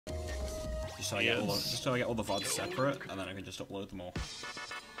Just so I get all the VODs separate, and then I can just upload them all.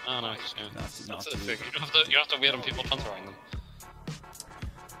 Oh, nice, yeah. That's You don't have to wait on people transferring them.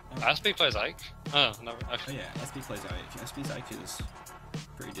 SB plays Ike? Oh, no, actually. Oh yeah, SB plays Ike. SB's Ike is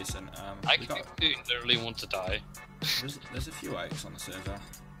pretty decent. Ike literally want to die. There's a few Ikes on the server.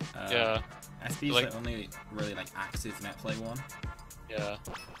 Yeah. SB's like, the only really like active net play one. Yeah.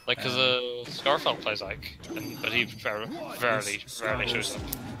 Like, cause Scarfell plays Ike, but he rarely shows up.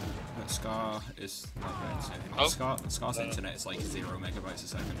 Scar is not very insane. Scar's internet is like 0 megabytes a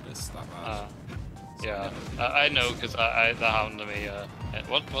second. It's that bad. Yeah, I know because that happened to me.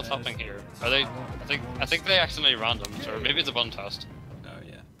 What's happening here? Are they? I think they accidentally randomed, or maybe it's a button test. Oh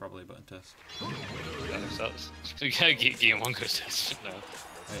yeah, probably a button test. Yeah, so that's game 1 goes test. No.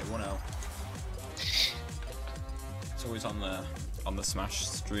 Hey, 1-0. It's always on the Smash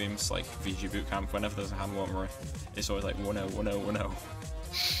streams, like VG Bootcamp. Whenever there's a hand warmer, it's always like 1-0, 1-0, 1-0.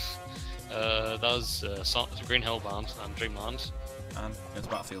 That was Green Hill Band and Dreamland. And it's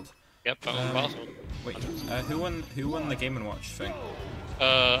Battlefield. Yep, Battlefield. Wait, who won the Game & Watch thing?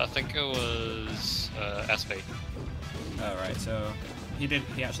 I think it was SB. Oh right, so he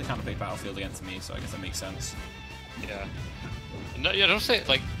actually kind of picked Battlefield against me, so I guess that makes sense. Yeah. No, you don't say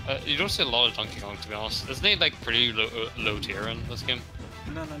you don't see a lot of Donkey Kong, to be honest. Isn't he like pretty low tier in this game?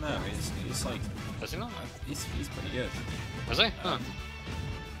 No. He's like. Is he not? He's pretty good. Is he? Huh.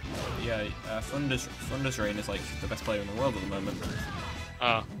 Yeah, Thunder's Reign is like the best player in the world at the moment.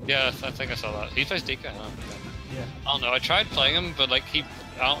 Oh, yeah, I think I saw that. He plays DK, huh? Yeah. I don't know, I tried playing him, but like I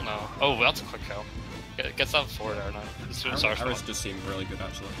don't know. Oh, that's a quick kill. Gets that forward there now. Arasz just seemed really good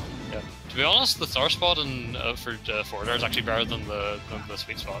actually. Yeah. To be honest, the star spot for forward air is actually better than the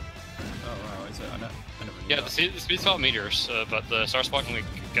sweet spot. Oh wow, is it? I never knew yeah, that. the sweet spot meteors, but the star spot can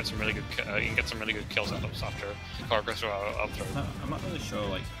get some really good. You can get some really good kill setups after car goes up through. No, I'm not really sure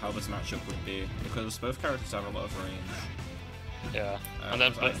like how this matchup would be because both characters have a lot of range. Yeah, and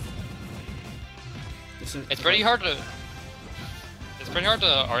then it's pretty hard to. It's pretty hard to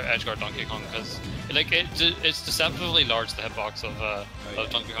edgeguard Donkey Kong because like it's deceptively large, the hitbox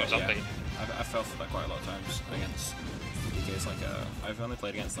of Donkey Kong's up. I fell for that quite a lot of times against DKs. Like I've only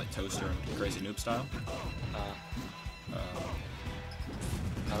played against like Toaster and Crazy Noob style.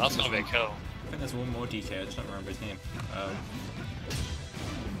 That's gonna be a kill. I think there's one more DK. I just don't remember his name.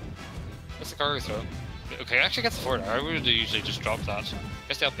 What's the cargo throw? Okay, actually gets the forward. I would usually just drop that.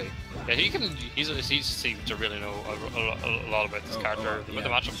 Gets the up B. Yeah, he seems to really know a lot about this character with the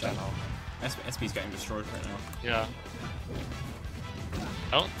matchup down. SB's getting destroyed right now. Yeah.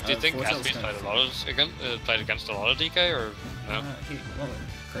 Oh, do you think SB's played against a lot of DK or no?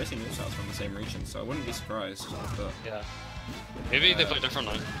 Crazy Noob style's from the same region, so I wouldn't be surprised. But yeah. Maybe they play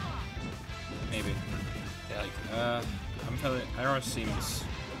differently. Maybe. Yeah. Like, I'm telling you, Arasz seems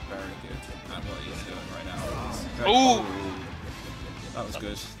very good at what he's doing right now. Oh! That was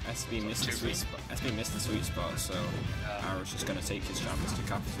good. SB missed the sweet spot. SB missed the sweet spot, so Arasz is going to take his chance to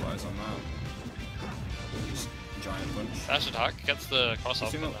capitalize on that. Just giant punch. Dash attack gets the cross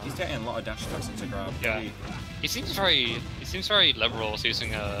off. He's getting a lot of dash attacks into grab. Yeah. He seems very liberal with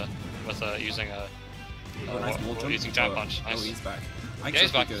using using giant punch. Nice. Oh, he's back. Yeah,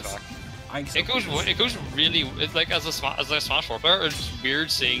 he's back. It goes really. It's like as a Smash 4 player, it's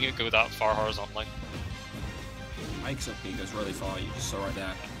weird seeing it go that far horizontally. Ike's up B goes really far. You just saw right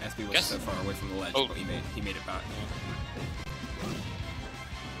there. SB was so far away from the ledge, but he made it back.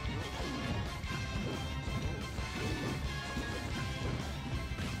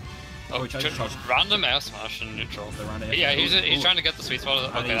 Oh, random F smash in neutral. Yeah, he's trying to get the sweet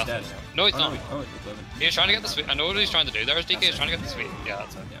spot. Okay, he's dead. No, he's not. He's trying to get the sweet. I know what he's trying to do. There's DK. He's trying to get the sweet. Yeah,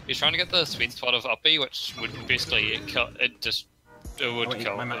 that's it. He's trying to get the sweet spot of up B, which would basically kill. It would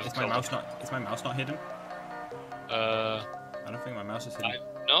kill. Is my mouse not hidden? I don't think my mouse is hidden.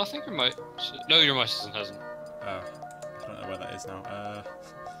 No, I think your mouse. No, your mouse isn't. Oh, I don't know where that is now.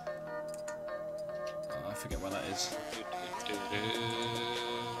 I forget where that is.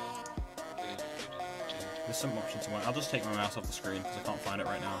 There's some option somewhere. I'll just take my mouse off the screen because I can't find it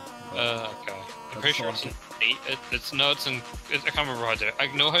right now. Okay. I'm pretty sure it's in 8. It's in. I can't remember how to do it. I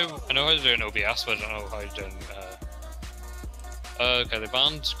know how to do it in OBS, but I don't know how to do it. Okay, they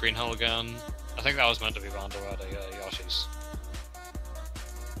banned Green Hill again. I think that was meant to be banned already. Yoshi's.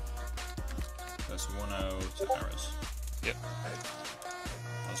 That's 1-0 to Arasz. Yep.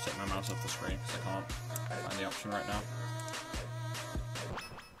 I'll just take my mouse off the screen because I can't find the option right now.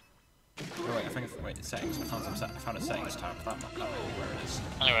 Oh wait, wait, it's settings. I found a settings tab. That might be where it is.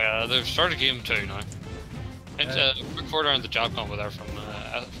 Anyway, they've started game 2 now. It's quick forward around the jab combo there from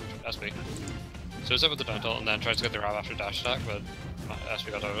SB. So it's up with the down tilt and then tries to get the grab after dash attack, but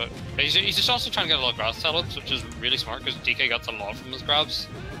SP got out of it. He's just also trying to get a lot of grabs setups, which is really smart because DK gets a lot from his grabs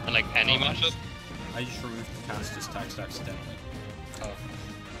in like any matchup. I just removed the caster's text accidentally. Oh.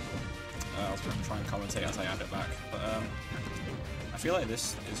 I'll try and commentate as I add it back. But I feel like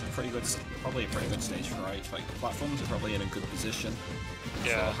this is a probably a pretty good stage for Ike. Like the platforms are probably in a good position for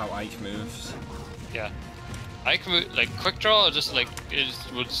how Ike moves. Yeah. Ike like quick draw just like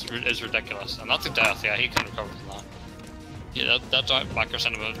is ridiculous, and that's a death. Yeah, he can recover from that. Yeah, that backer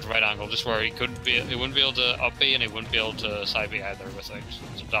sent him at the right angle, just where he wouldn't be able to up B and he wouldn't be able to side B either with like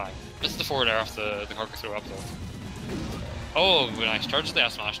some dying. This is the forward air off the corker throw up though. Oh, nice. Charges the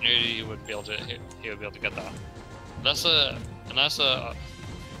S smash. Knew he would be able to. He would be able to get that. That's a what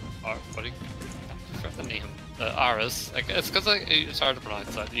do you? I forgot the name. Arasz. Like it's because it's hard to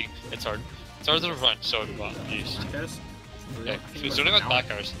pronounce. That it's hard. It's hard to pronounce. So but yeah, he's doing it with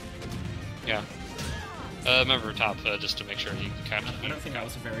backers. Yeah. Remember tap just to make sure you catch. I don't think that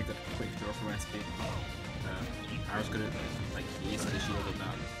was a very good quick draw from SP. Arasz could have like easily shielded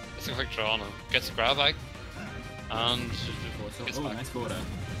that. It's a quick draw on him. Gets a grab Ike. And nice border.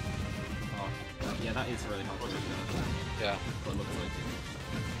 Oh, yeah, that is really hard. Yeah. What it looks like.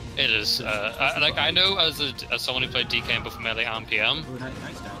 It is. I know as someone who played DK in both melee and PM. Ooh,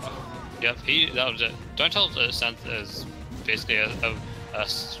 nice down. Yep, that was it. Down tilt Synth is basically a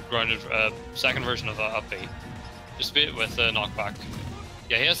grounded second version of up B, just a bit with a knockback.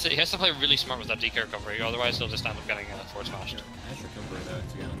 Yeah, he has to play really smart with that DK recovery, otherwise he'll just end up getting forward smashed. Nice recovery though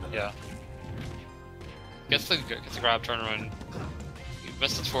to get under that. Yeah. Gets the grab, turn around. He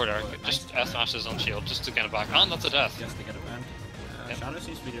missed his forward air. Just S smashes on shield just to get it back. And that's a death. Just to get it back. Shadow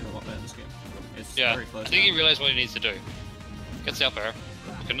seems to be doing a lot better in this game. It's yeah, very close. I think he realized what he needs to do. Gets the up air.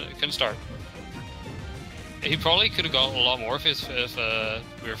 Can start. He probably could have got a lot more if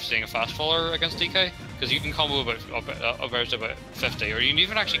we were seeing a fast faller against DK, because you can combo about up to about 50, or you can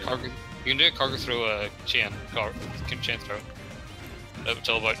even actually cargo. You can do a cargo through a chain throw up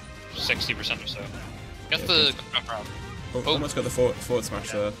till about 60% or so. Gets the grab. Almost got the forward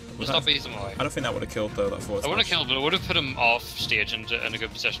smash there. Stop easing away. I don't think that would have killed though, that forward smash. It would have killed, but it would have put him off stage in a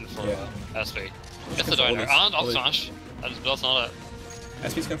good position for SV. Gets the down air and up smash. That's not it.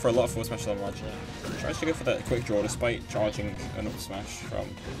 SP's going for a lot of forward smash on ledge. Tries to go for that quick draw despite charging an up smash from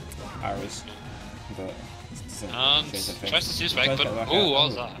Arasz, but and tries to see spike, but what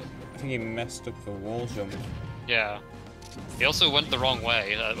was that? I think he messed up the wall jump. Yeah. He also went the wrong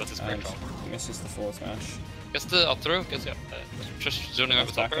way with his quick draw. He misses the forward smash. Gets the up throw, gets the just zoning out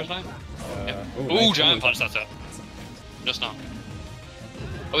with up airs now. Ooh, nice. giant punch, that's it. Just now.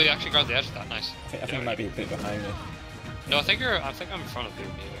 Oh, he actually grabbed the edge of that, nice. I think he might be a bit behind me. No, I think I'm in front of you,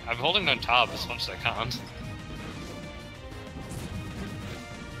 maybe. I'm holding down tab as much as I can.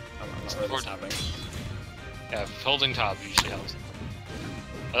 I'm not really tabbing. Yeah, holding tab usually helps.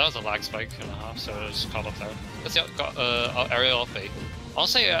 Oh, that was a lag spike and a half, so I just caught up there. Let's see, got aerial up B. I'll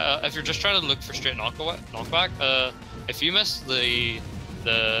say if you're just trying to look for straight knockback, if you miss the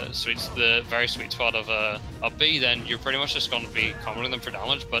very sweet spot of up B, then you're pretty much just going to be comboing them for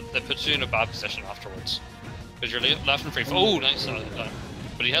damage, but it puts you in a bad position afterwards. Because you're left and free. Oh, nice.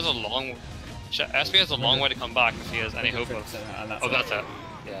 But he has a long. SP has a long way to come back if he has any hope of. Oh, that's it.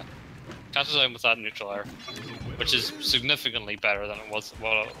 Yeah. Catches him with that neutral air, which is significantly better than what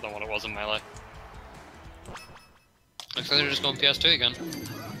it was in melee. Looks like they're just going PS2 again.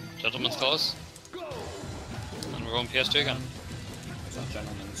 Gentleman's clause. And we're going PS2 again. It's not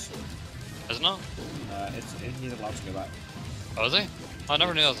gentleman's. Is it not? He's allowed to go back. Oh, is he? I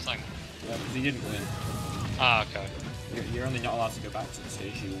never knew that was a thing. Yeah, because he didn't win. Ah, okay. You're only not allowed to go back to the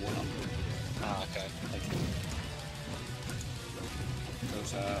stage you won on. Ah, okay. Like,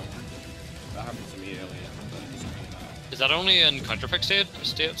 because that happened to me earlier. Is that only in counterpick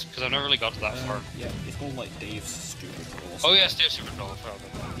states? Because I've never really got to that far. Yeah, it's called like Dave's stupid rules. Oh yes, Dave's stupid rules.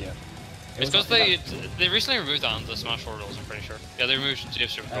 Yeah. It's because they recently removed that on the Smash 4 rules, I'm pretty sure. Yeah, they removed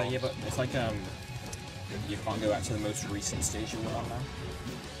Dave's stupid rules. Yeah, but it's like you can't go back to the most recent stage you were on now.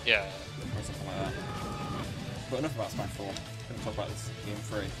 Yeah. Or something like that. But enough about Smash 4. Gonna talk about this game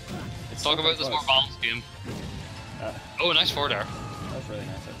 3. Let's talk about this more balanced game. Oh, nice forward air. That was really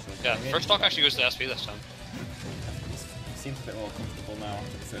nice actually. Yeah, first stock actually goes to SP this time. He seems a bit more comfortable now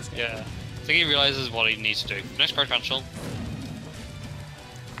after the first game. Yeah. I think he realizes what he needs to do. Nice card cancel.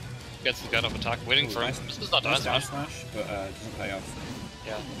 Gets the gut up attack, waiting for him. This is not down smash, but doesn't pay off.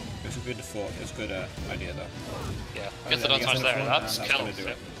 Yeah. It's a good default. It's a good idea though. Yeah. Gets the down smash there. That's kills.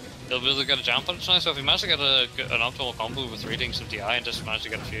 He'll be able to get a jump punch now, so if he managed to get an optimal combo with reading some DI and just managed to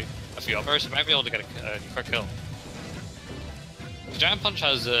get a few uppers, he might be able to get a quick kill. The Giant Punch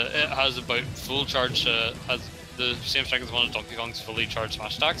has about full charge, has the same strength as one of Donkey Kong's fully charged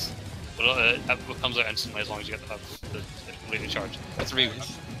smash attacks, but it comes out instantly as long as you get to have the completely charged. That's really good.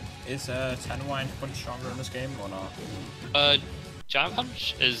 Is 10-wine punch stronger in this game or not? Jam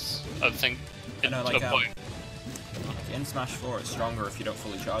Punch is, I think, No, like, in Smash 4 it's stronger if you don't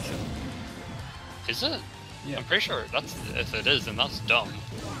fully charge it. Is it? Yeah. I'm pretty sure that's, if it is, then that's dumb.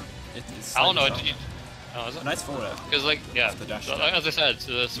 It's I don't know. Oh, Is it? Nice forward. Because like, yeah, The dash as I said,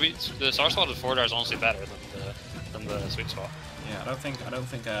 the Star Spot with forward air is honestly better than the sweet spot. Yeah, I don't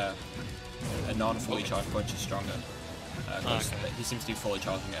think a non-fully charged punch is stronger. Because he seems to be fully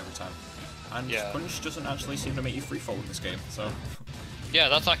charging it every time. And punch doesn't actually seem to make you free fall in this game, so. Yeah,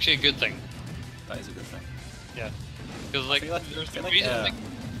 that's actually a good thing. That is a good thing. Yeah, because like, there's no reason,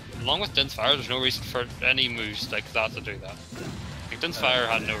 along with Din's Fire, there's no reason for any moves like that to do that. Like Din's Fire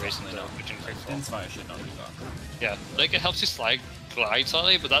had no reason to put you in free fall. Din's Fire should not do that. Yeah, like it helps you glide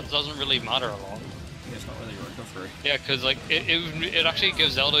slightly, but that doesn't really matter a lot. Yeah, it's not really a recovery. Yeah, because like it actually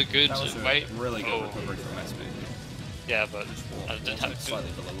gives Zelda a good really good recovery from SP. Yeah, but I didn't have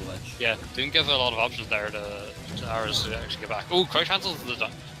slightly below the ledge. Yeah, didn't give a lot of options there to Arasz to actually get back. Oh, crouch cancels the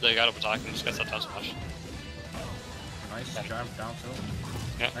guide up attack and just gets that down smash. Nice jump down tilt.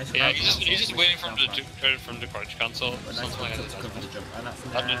 Yeah, nice he's just waiting for him to crouch cancel. Nice Something like that. Jump, and that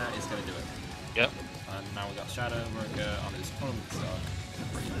from there is going to do it. Yep. And now we got ShadowBroker on his opponent's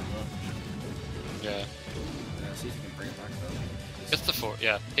pretty good. Yeah. See if you can bring it back though. Gets the 4,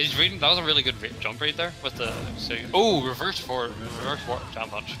 yeah. He's reading. That was a really good jump read there with the. Oh, reverse forward jam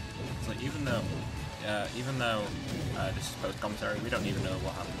punch. It's like even though this is post commentary, we don't even know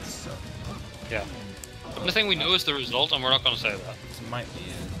what happens. So. Yeah. The only thing we know is the result, and we're not going to say that. This might be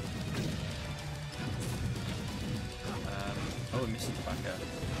it. Oh, we missed the back air.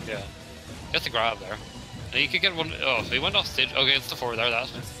 Yeah. Gets the grab there. And he could get one. Oh, so he went off stage. Okay, it's the 4 there. That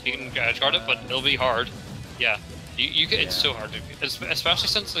he can edge guard it, but it'll be hard. Yeah. You get, it's so hard to, especially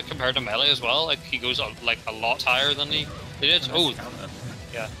since compared to melee as well. Like he goes like a lot higher than he did. Oh,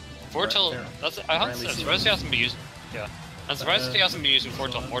 yeah. Forward tilt. That's I'm surprised he hasn't been using. Yeah, I'm surprised he hasn't been using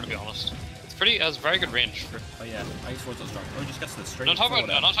forward tilt more, to be honest. It's pretty. It has very good range. Oh yeah, Ike's forward tilt strong. Oh, he just gets the straight. I'm not talking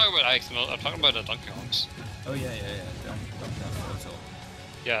about Ike's. I'm talking about the Donkey Kongs. Oh yeah. Forward tilt.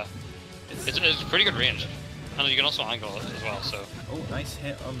 Yeah, it's pretty good range, and you can also angle it as well. So. Oh, nice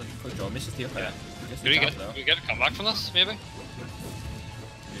hit on the quick draw. Misses the up air. Do we get a comeback from this, maybe?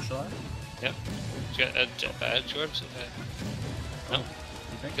 Neutral? Yep. Get edge guards? No.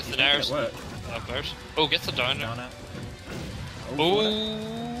 Gets the downs. Oh, gets the down.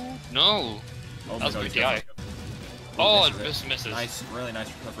 Oh, no. That's a good DI. Oh, it just misses. Nice, really nice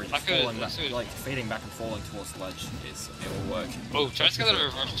recovery. Just falling back, like fading back and falling towards the ledge. It will work. Oh, try to get the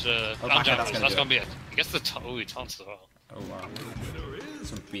reverse to that's gonna be it. He gets the he taunts as well. Oh wow.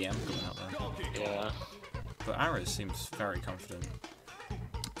 Some BM coming out there. Yeah. But Arasz seems very confident.